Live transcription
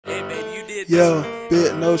Yeah,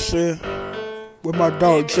 bit no shit. With my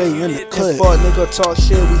dog Jay in the cut. Fuck nigga talk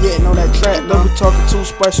shit, we hitting on that track. Don't be talking too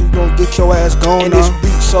spicy, you gon' get your ass gone. And this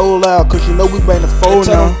beat so loud, cause you know we bang the phone now.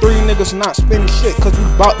 Tell them 3 niggas not spinning shit, cause we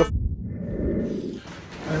bout to.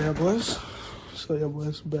 Hey, y'all boys. So, y'all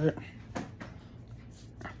boys back.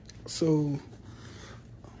 So,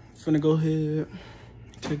 finna go ahead,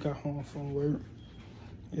 got home from work.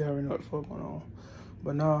 You already know what the fuck going on.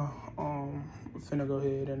 But now, finna go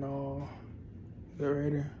ahead and get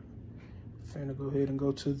ready. Finna go ahead and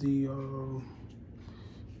go to the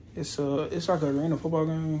it's like an arena football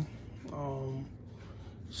game.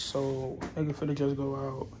 So nigga finna just go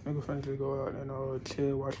out. And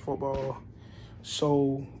chill, watch football.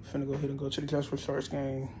 So finna go ahead and go to the Jacksonville Sharks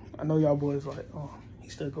game. I know y'all boys like, oh, he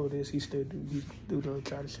still go this, he still do the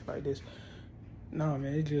kind of shit like this. Nah,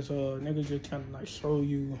 man, it just niggas just trying to like show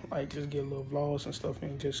you, like just get a little vlogs and stuff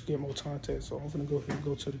and just get more content. So I'm gonna go ahead and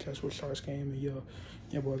go to the Jacksonville Sharks game and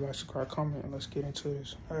yeah, boys, like, subscribe, comment, and let's get into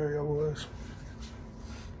this. Alright, y'all boys.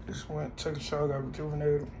 Just went, took a shower, got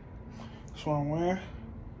rejuvenated. That's what I'm wearing.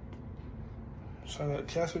 So I got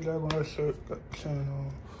Jacksonville Jack on that shirt, got the chain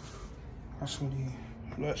on. Got some of the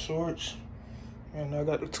black shorts. And I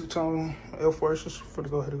got the 2-tone Air Forces for to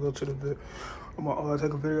go ahead and go to the bit. I'm gonna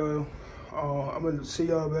take a video. I'm gonna see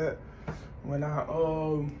y'all back when I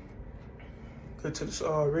get to this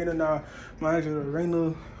arena now. Mind you, the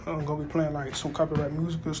arena, I'm gonna be playing like some copyright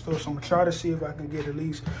music and stuff. So I'm gonna try to see if I can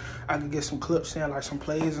get some clips in, like some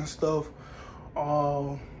plays and stuff.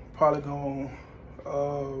 Probably gonna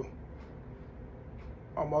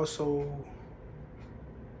I'm also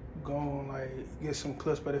gonna like get some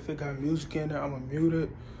clips, but if it got music in there, I'm gonna mute it.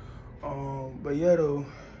 But yeah though,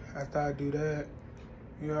 after I do that,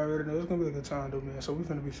 you already know it's gonna be a good time though, man. So we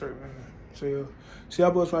finna be straight, man. So yeah, see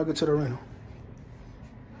y'all boys when I get to the arena.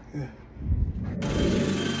 Yeah.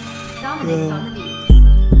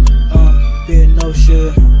 Bit no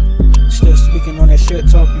shit. Still speaking on that shit,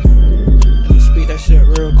 talking. Let me speak that shit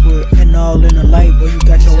real quick. And all in the light, boy, you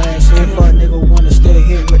got your ass hit. Fuck nigga wanna still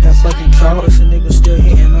hit with that fucking drop. This nigga still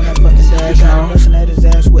hitting on that fucking dash now. Bustin' at his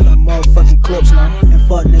ass with them motherfucking clips now. And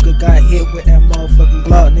fuck nigga got hit with that motherfucking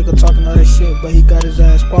Glock. Nigga talking all that shit, but he got his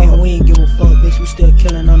ass paused. And we ain't give a fuck, bitch, we still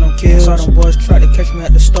killing on them kills. Saw them boys try to catch me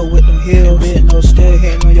at the store with them heels. And bit no still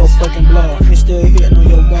hitting on your fucking block. And still hitting on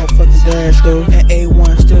your motherfucking dash though. And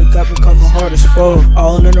A1 still got me coughing hard as fuck.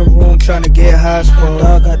 All in the room trying to get high as fuck.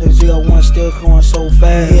 Dog got the Z01 still going so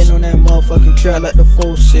fast. Hitting on that motherfucking track like the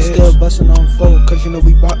 4-6. Still busting on 4, cause you know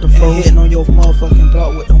we bout to 4. Hitting on your motherfucking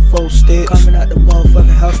block with them 4 sticks. Coming out the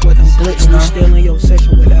motherfucking house with them glicks now. Still in your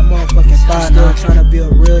section with that motherfucking 5 now. Still trying to be a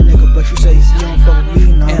real nigga, but you say you don't fuck with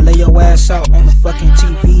me now. And lay your ass out on the fucking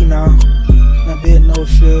TV now. Now bit no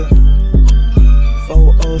shit.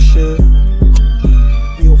 4-0 shit.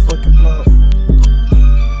 Your fucking block.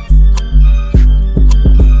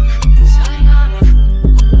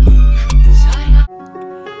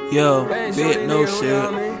 Yo, bit no shit.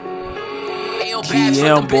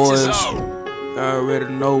 GM boys, I already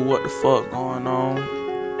know what the fuck going on.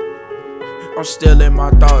 I'm still in my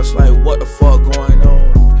thoughts like what the fuck going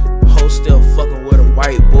on. Ho still fucking with a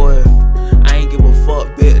white boy. I ain't give a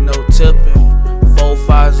fuck, bit no tipping. 4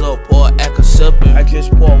 5s up, pour Aka sipping. I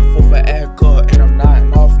just pour 4 for Aka and I'm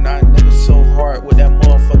nodding off now. Nigga so hard with that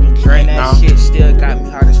motherfucking drink now. That shit still got me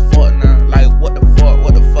hot as fuck now. Like what the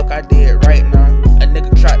fuck I did right now. A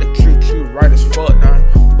nigga tried to treat you right as fuck now.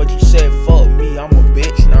 But you said fuck me, I'm a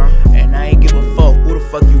bitch now. And I ain't give a fuck who the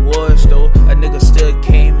fuck you was though. A nigga still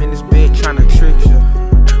came in this bitch tryna trick you.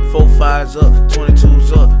 4 5s up,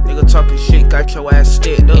 22s up. Nigga talking shit, got your ass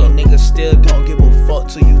sticked up. And nigga still don't give a fuck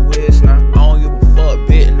till you is now. I don't give a fuck,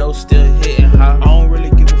 bit no still hitting high. I don't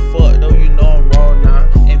really give a fuck though, you know I'm raw now.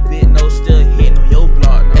 And bit no still hitting on your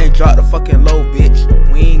block now. And drop the fucking low, bitch.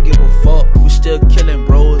 We ain't give a fuck. We still killing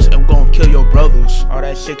bros and we gon' kill your brothers. All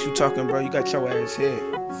that shit you talking, bro, you got your ass hit.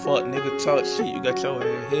 Fuck nigga talk shit, you got your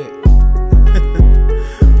ass hit.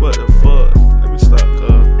 What the fuck? Let me stop,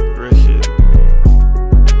 cuz. Real shit.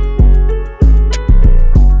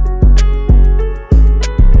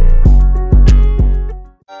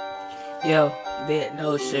 Yo, bit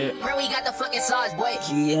no shit. Bro, we got the fucking sauce, boy.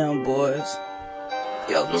 GM boys.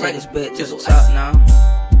 Yo, take this bit to the top now.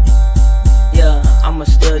 Yeah. I'ma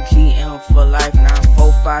still GM for life now.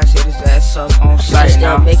 4-5 hit his ass up on sight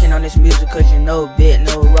now. Still making on this music cause you know bit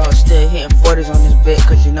no raw. Still hitting 40s on this bit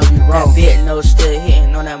cause you know we raw. That bit no still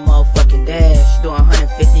hitting on that motherfucking dash. Doing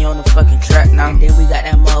 150 on the fucking track now. And then we got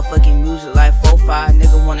that motherfucking music like 4-5.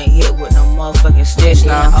 Nigga wanna hit with no motherfucking stitch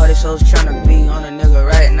now. All these hoes tryna be on a nigga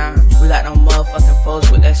right now. We got no motherfucking foes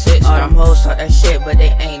with that shit. All them hoes talk that shit but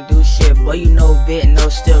they ain't do shit. Boy you know bit no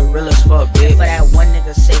still real as fuck bitch. For that one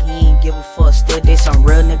nigga say he ain't give a fuck. Still did some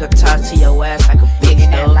real nigga talk to your ass like a bitch.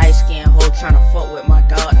 And that light skin hoe tryna fuck with my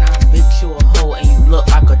dog now. Bitch you a hoe and you look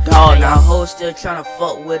like a dog now. Hoe still tryna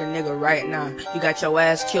fuck with a nigga right now. You got your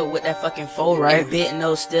ass killed with that fucking foe right. And bit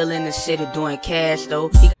no still in the city doing cash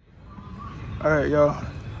though. Alright y'all,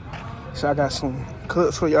 so I got some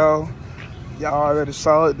clips for y'all. Y'all already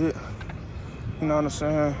saw it. You know what I'm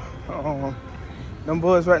saying? Them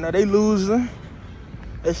boys right now, they losing.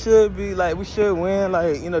 It should be like, we should win,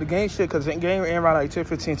 like, you know, the game should, because the game end around like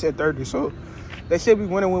 10:15, 10:30, so they should be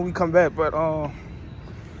winning when we come back. But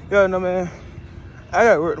yeah, no man, I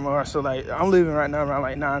got work tomorrow, so like I'm leaving right now around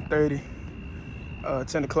like 9:30,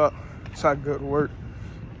 10 o'clock, so I can go to work.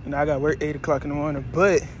 You know, I got work 8 o'clock in the morning,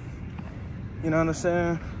 but you know what I'm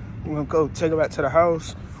saying, we're gonna go take it back to the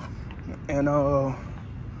house. And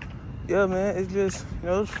yeah man, it's just, you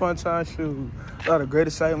know, it's a fun time. Shoot, a lot of great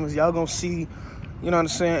excitements y'all gonna see. You know what I'm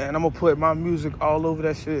saying? And I'm gonna put my music all over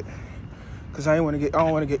that shit, cause I don't want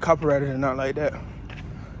to get copyrighted or nothing like that.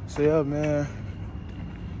 So yeah, man.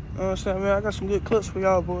 You know what I'm saying, man? I got some good clips for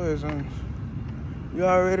y'all boys, and you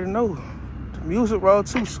already know the music raw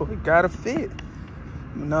too, so it gotta fit.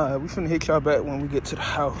 But nah, we finna hit y'all back when we get to the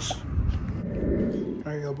house.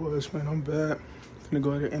 All right, y'all boys, man, I'm back. Finna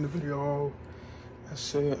go ahead and end the video all.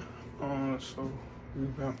 That's it. So we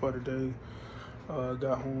back for the day.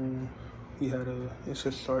 Got home. We had it's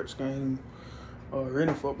a Sharks game,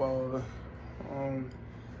 arena football.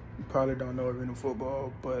 You probably don't know arena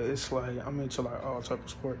football, but it's like, I'm into like all type of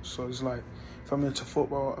sports. So it's like, if I'm into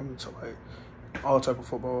football, I'm into like all type of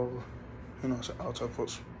football, you know, so all type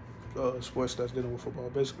of sports that's dealing with football.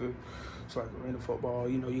 Basically, it's like arena football.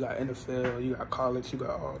 You know, you got NFL, you got college, you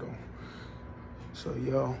got all them. So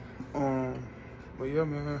yeah, but yeah,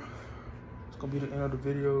 man, it's gonna be the end of the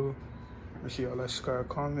video. Make sure y'all like, subscribe,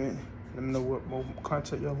 comment. Let me know what more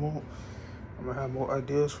content y'all want. I'm gonna have more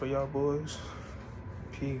ideas for y'all boys.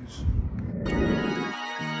 Peace.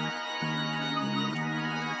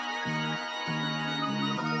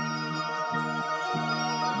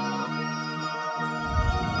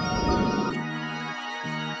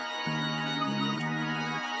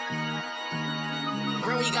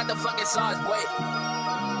 Bro, you got the fucking sauce, boy.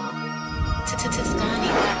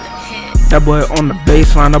 That boy on the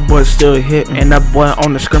baseline, that boy still hit. And that boy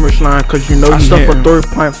on the scrimmage line, cause you know I stuff a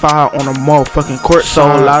 3.5 on the motherfucking court. So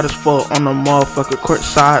loud as fuck on the motherfucking court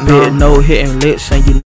side. Bit no hitting licks and you